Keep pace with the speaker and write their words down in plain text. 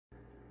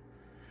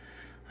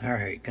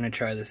Alright, gonna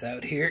try this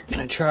out here.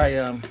 Gonna try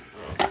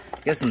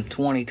get some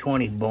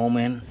 2020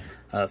 Bowman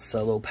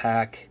Cello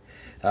pack.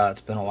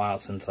 It's been a while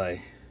since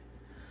I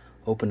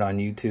opened on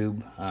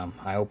YouTube.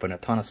 I open a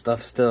ton of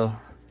stuff still.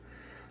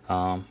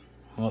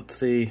 Let's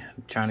see.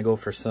 I'm trying to go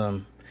for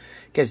some,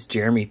 I guess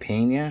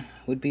Pena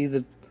would be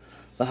the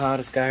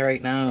hottest guy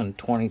right now in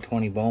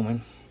 2020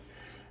 Bowman.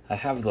 I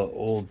have the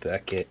old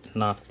Beckett,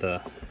 not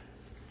the,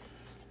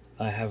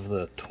 I have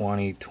the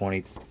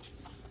 2020,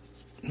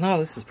 no,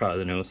 this is probably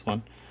the newest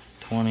one.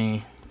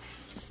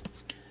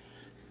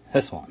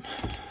 This one.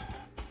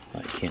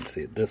 I can't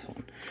see it, this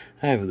one.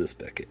 I have this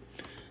Beckett.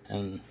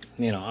 And,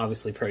 you know,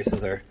 obviously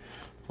prices are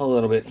a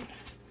little bit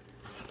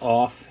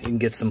off. You can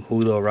get some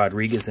Julio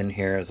Rodriguez in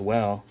here as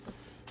well.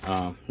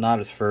 Not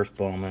his first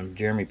Bowman.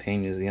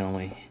 Pena is the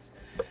only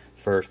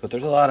first. But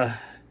there's a lot of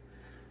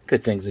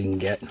good things we can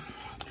get.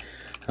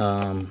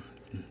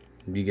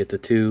 You get the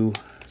two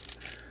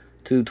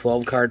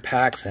 12 card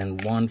packs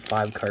and one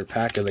 5 card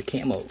pack of the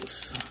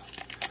camos.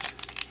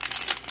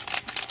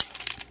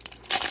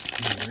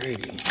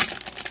 Alrighty.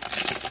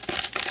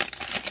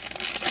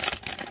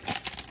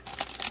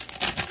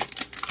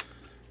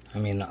 I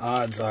mean, the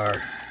odds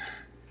are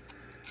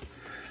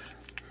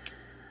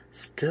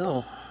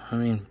still, I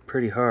mean,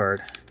 pretty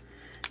hard.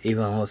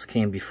 Even though this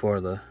came before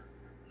the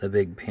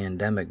big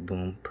pandemic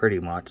boom, pretty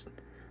much.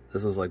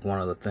 This was like one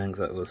of the things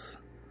that was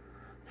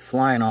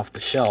flying off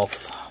the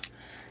shelf.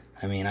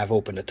 I mean, I've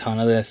opened a ton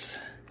of this,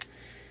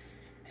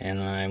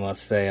 and I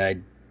must say I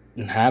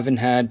haven't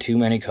had too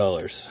many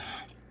colors.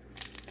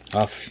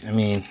 I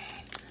mean,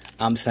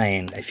 I'm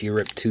saying if you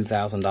ripped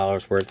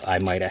 $2,000 worth, I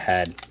might have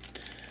had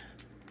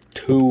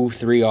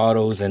 2-3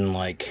 autos in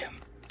like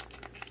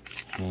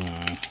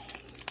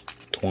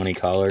 20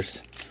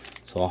 colors,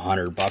 so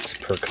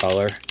 $100 per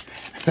color.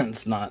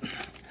 It's not,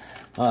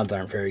 odds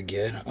aren't very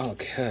good.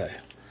 Okay,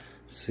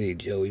 let's see,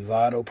 Joey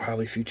Votto,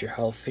 probably future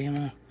Hall of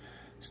Famer.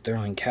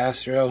 Sterling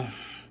Castro,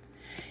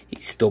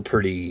 he's still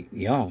pretty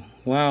young.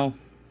 Well,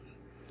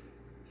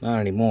 not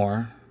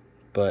anymore,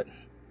 but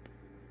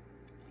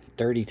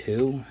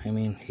 32. I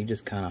mean, he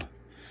just kind of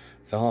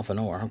fell off of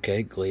nowhere.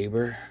 Okay,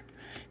 Glaber.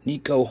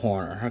 Nico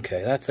Horner.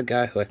 Okay, that's a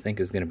guy who I think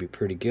is going to be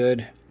pretty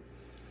good.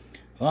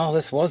 Well,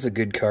 this was a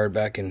good card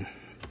back in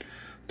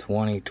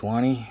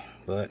 2020,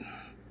 but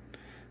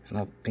I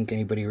don't think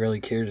anybody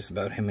really cares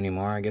about him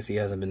anymore. I guess he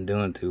hasn't been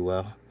doing too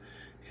well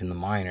in the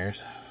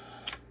minors.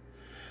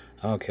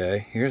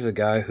 Okay, here's a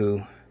guy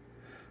who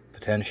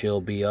potentially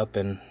will be up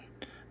and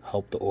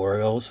help the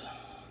Orioles.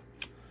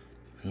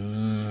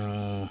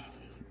 Don't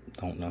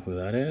know who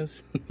that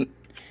is.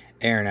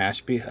 Aaron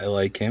Ashby, I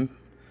like him.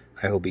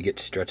 I hope he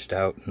gets stretched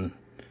out and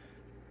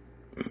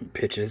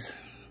pitches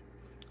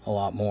a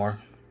lot more.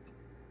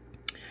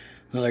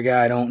 Another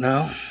guy I don't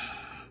know.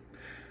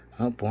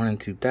 Well, born in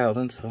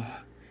 2000, so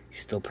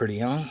he's still pretty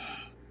young.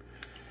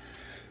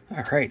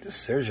 Alright,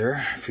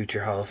 Scherzer,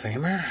 future Hall of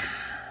Famer.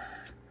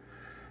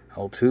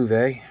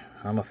 Altuve,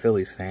 I'm a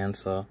Phillies fan,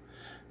 so,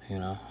 you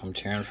know, I'm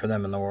cheering for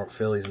them in the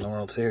Phillies in the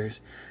World Series.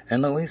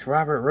 And Luis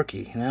Robert,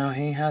 rookie. Now,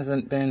 he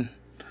hasn't been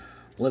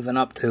living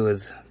up to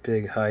his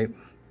big hype,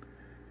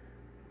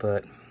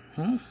 but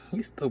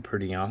he's still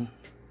pretty young.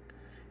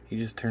 He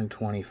just turned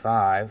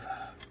 25.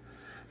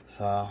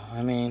 So,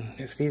 I mean,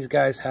 if these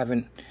guys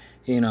haven't,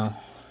 you know,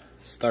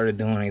 started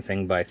doing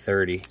anything by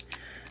 30,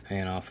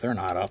 you know, if they're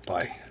not up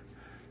by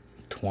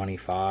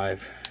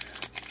 25,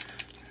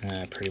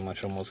 I pretty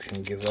much almost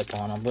can give up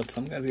on them. But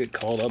some guys get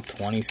called up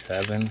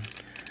 27,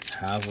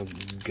 have a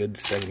good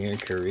 7-year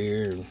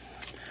career, and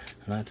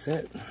that's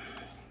it.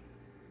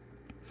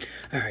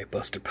 Alright,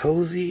 Buster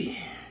Posey.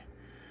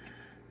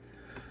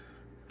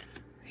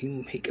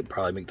 He could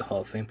probably make the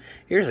Hall of Fame.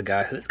 Here's a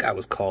guy, this guy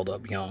was called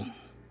up young.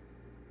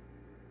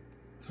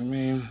 I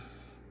mean,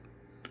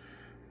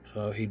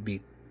 so he'd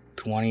be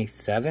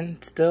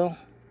 27 still?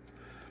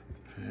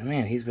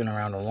 Man, he's been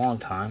around a long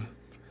time.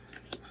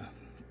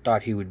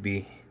 Thought he would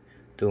be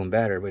doing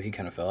better, but he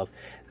kind of fell off.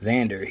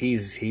 Xander,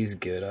 he's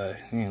good.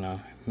 You know,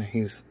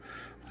 he's,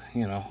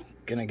 you know,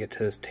 gonna get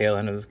to his tail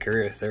end of his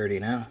career at 30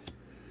 now.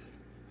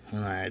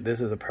 Alright, this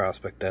is a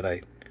prospect that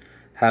I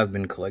have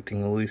been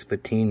collecting, Luis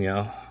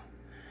Patino.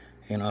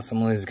 You know,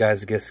 some of these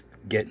guys just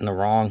get in the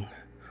wrong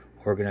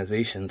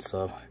organization,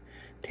 so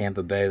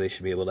Tampa Bay, they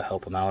should be able to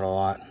help him out a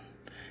lot.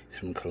 He's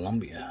from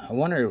Colombia. I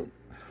wonder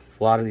if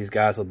a lot of these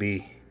guys will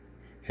be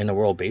in the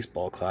World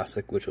Baseball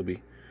Classic, which will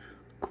be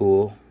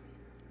cool.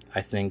 I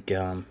think,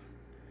 I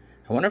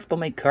wonder if they'll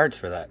make cards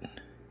for that.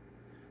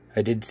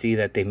 I did see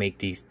that they make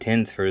these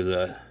tins for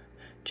the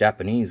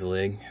Japanese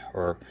League,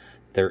 or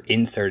they're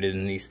inserted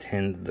in these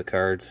tins, the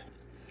cards.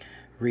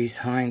 Reese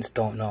Hines,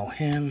 don't know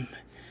him.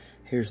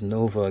 Here's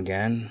Nova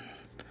again.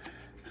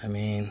 I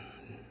mean,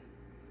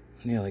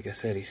 yeah, like I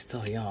said, he's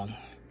still young.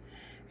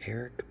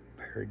 Eric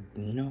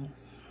Berdino?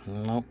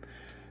 Nope.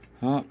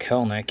 Oh,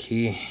 Kelnick,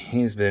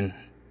 he's been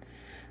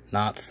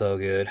not so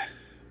good.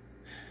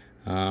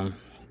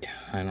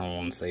 I don't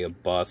want to say a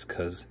bust,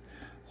 because,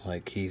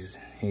 like, he's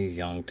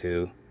young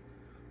too.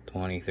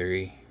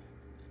 23.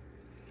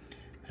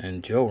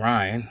 And Joe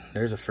Ryan,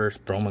 there's a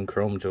first Bowman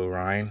Chrome Joe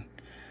Ryan.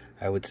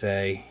 I would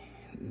say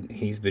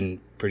he's been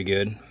pretty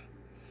good.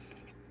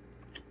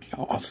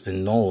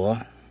 Austin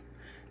Nola,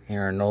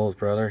 Aaron Nola's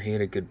brother, he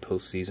had a good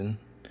postseason.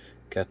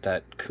 Got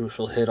that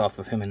crucial hit off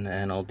of him in the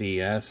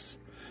NLDS.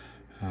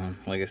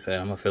 Like I said,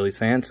 I'm a Phillies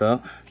fan,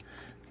 so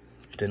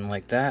didn't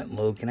like that.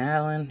 Logan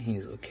Allen,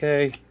 he's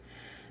okay.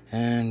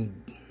 And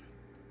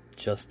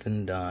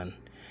Justin Dunn,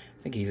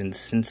 I think he's in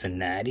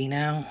Cincinnati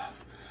now.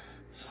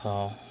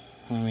 So,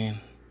 I mean,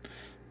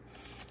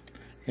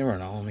 you never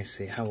know. Let me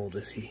see, how old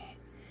is he?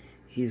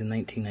 He's in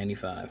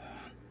 1995.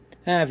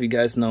 If you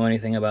guys know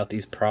anything about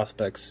these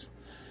prospects,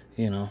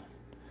 you know,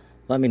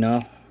 let me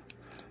know.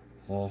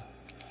 Well,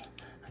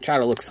 I try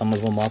to look some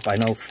of them up. I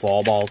know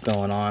fall ball's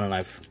going on, and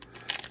I've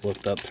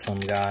looked up some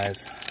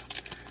guys.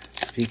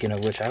 Speaking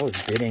of which, I was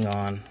bidding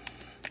on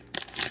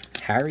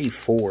Harry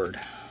Ford.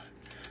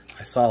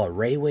 I saw a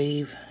Ray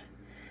Wave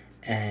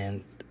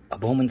and a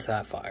Bowman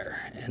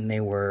Sapphire, and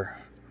they were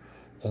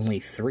only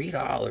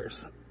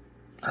 $3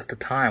 at the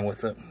time,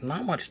 with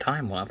not much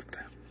time left.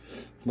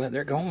 But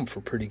they're going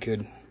for pretty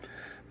good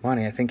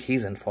money. I think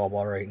he's in fall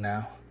ball right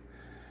now.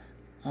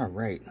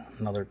 Alright,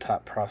 another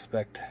top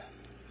prospect.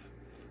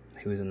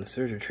 He was in the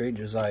Surgery trade,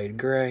 Josiah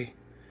Gray.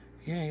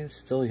 Yeah, he's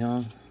still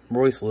young.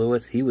 Royce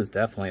Lewis, he was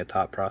definitely a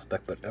top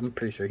prospect, but I'm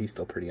pretty sure he's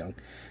still pretty young.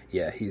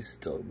 Yeah, he's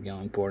still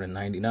young, born in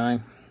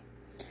 99.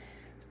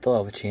 Still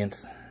have a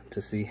chance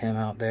to see him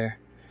out there.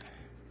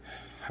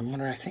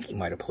 I think he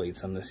might have played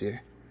some this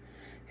year.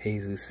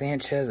 Jesus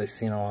Sanchez, I've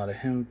seen a lot of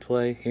him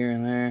play here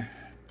and there.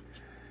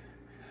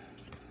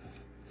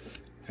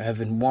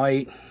 Evan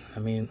White, I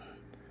mean,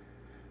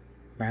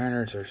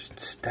 Mariners are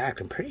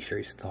stacked. I'm pretty sure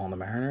he's still on the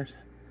Mariners.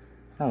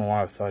 I don't know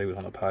why I thought he was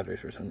on the Padres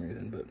for some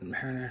reason, but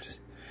Mariners.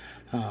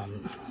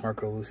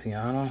 Marco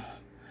Luciano.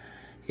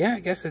 Yeah, I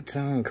guess it's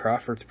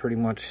Crawford's pretty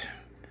much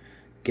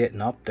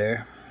getting up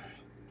there.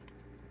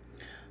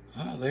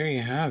 Oh, there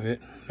you have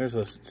it. There's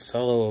a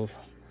Cello of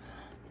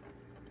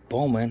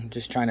Bowman.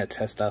 Just trying to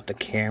test out the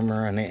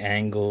camera and the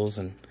angles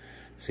and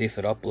see if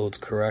it uploads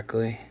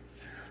correctly.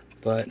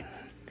 But,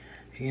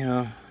 you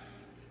know,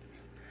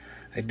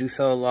 I do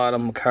sell a lot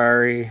of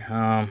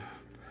Macari.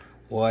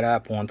 What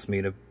app wants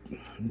me to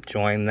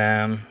join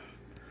them?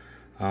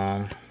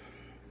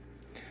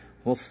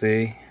 We'll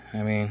see.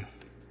 I mean,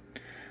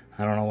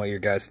 I don't know what your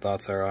guys'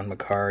 thoughts are on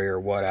Macari or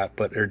what app,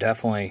 but they're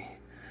definitely,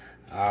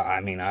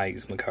 I mean, I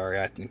use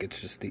Macari. I think it's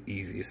just the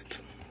easiest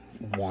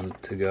one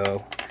to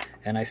go.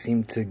 And I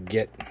seem to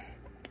get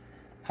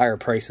higher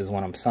prices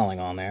when I'm selling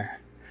on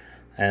there.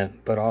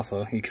 But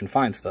also, you can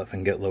find stuff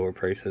and get lower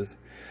prices.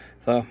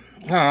 So, I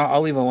don't know,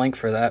 I'll leave a link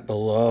for that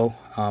below,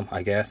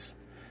 I guess.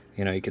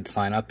 You know, you could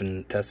sign up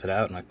and test it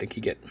out, and I think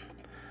you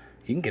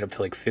can get up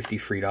to like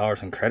 $50 free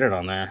in credit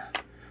on there.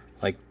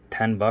 Like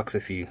 $10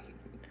 if you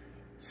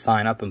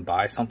sign up and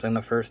buy something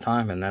the first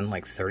time, and then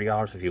like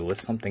 $30 if you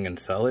list something and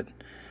sell it.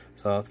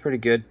 So it's pretty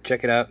good.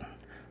 Check it out.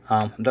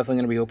 I'm definitely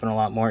going to be opening a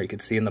lot more. You can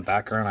see in the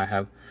background I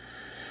have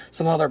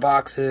some other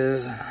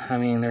boxes. I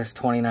mean, there's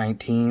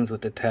 2019s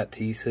with the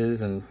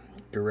Tatises and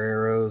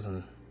Guerreros,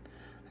 and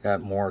I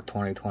got more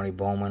 2020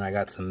 Bowman. I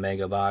got some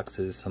mega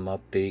boxes, some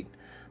update.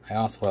 I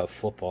also have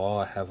football.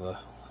 I have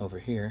over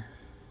here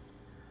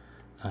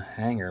a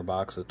hanger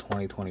box of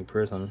 2020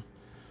 Prism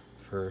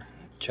for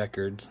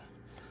checkers.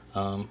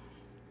 I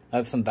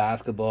have some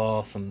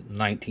basketball, some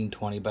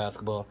 1920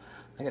 basketball.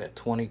 I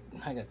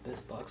got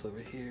this box over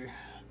here.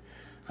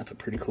 That's a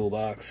pretty cool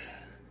box.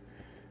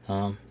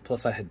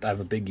 Plus I have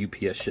a big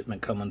UPS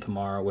shipment coming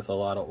tomorrow with a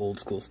lot of old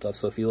school stuff.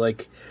 So if you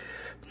like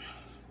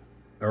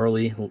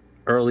early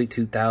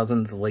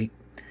 2000s, late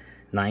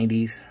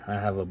 90s, I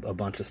have a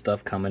bunch of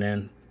stuff coming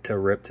in to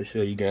rip to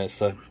show you guys.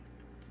 So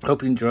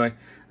hope you enjoy.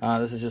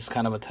 This is just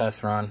kind of a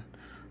test run.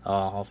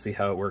 I'll see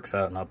how it works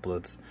out and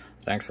uploads.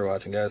 Thanks for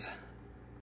watching, guys.